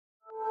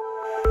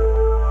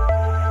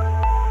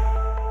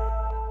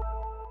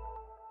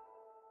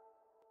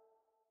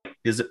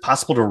is it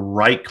possible to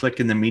right click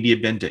in the media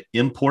bin to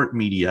import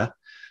media?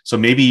 So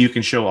maybe you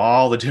can show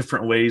all the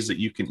different ways that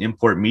you can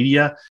import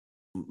media.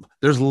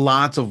 There's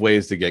lots of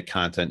ways to get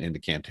content into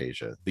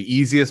Camtasia. The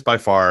easiest by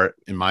far,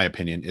 in my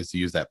opinion, is to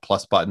use that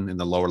plus button in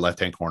the lower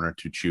left-hand corner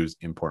to choose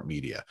import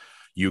media.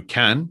 You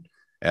can,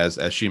 as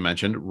she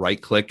mentioned, right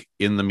click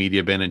in the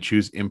media bin and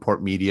choose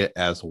import media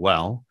as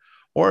well.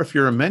 Or if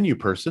you're a menu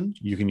person,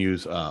 you can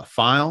use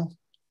file,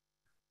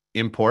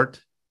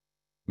 import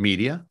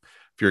media.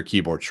 If you're a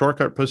keyboard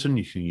shortcut person,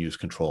 you can use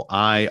Control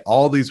I.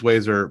 All these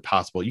ways are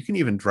possible. You can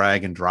even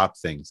drag and drop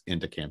things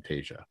into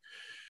Camtasia.